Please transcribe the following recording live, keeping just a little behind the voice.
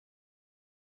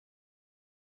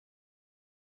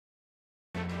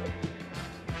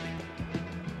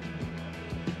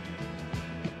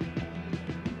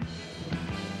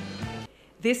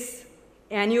This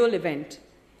annual event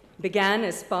began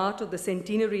as part of the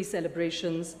centenary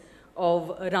celebrations of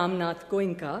Ramnath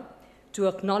Goenka to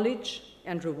acknowledge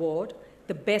and reward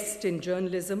the best in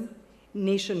journalism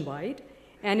nationwide,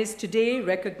 and is today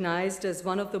recognized as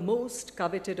one of the most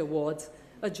coveted awards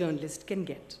a journalist can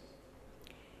get.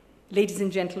 Ladies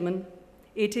and gentlemen,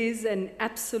 it is an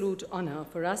absolute honor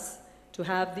for us to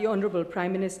have the Honorable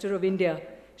Prime Minister of India,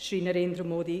 Shri Narendra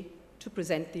Modi, to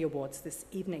present the awards this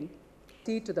evening.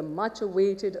 To the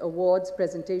much-awaited awards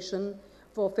presentation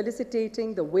for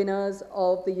felicitating the winners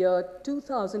of the year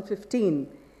 2015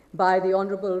 by the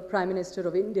Honorable Prime Minister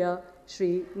of India,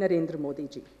 Shri Narendra Modi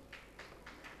ji.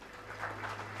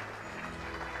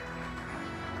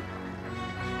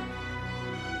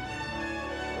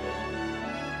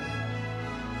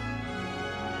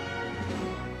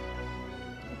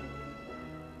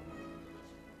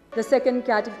 The second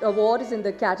award is in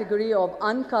the category of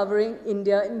Uncovering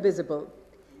India Invisible.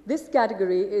 This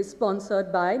category is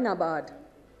sponsored by NABARD.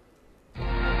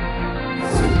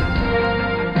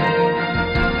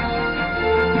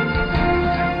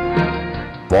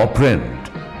 For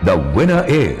print, the winner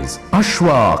is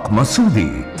Ashwaq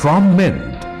Masoodi from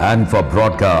Mint. And for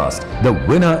broadcast, the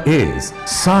winner is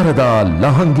Sarada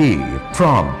Lahangir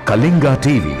from Kalinga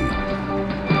TV.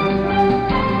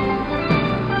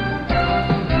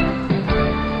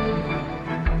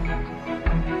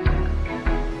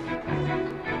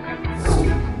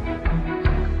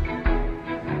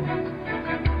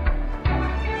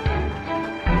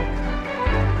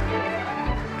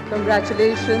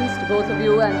 Congratulations to both of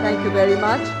you and thank you very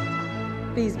much.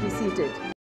 Please be seated.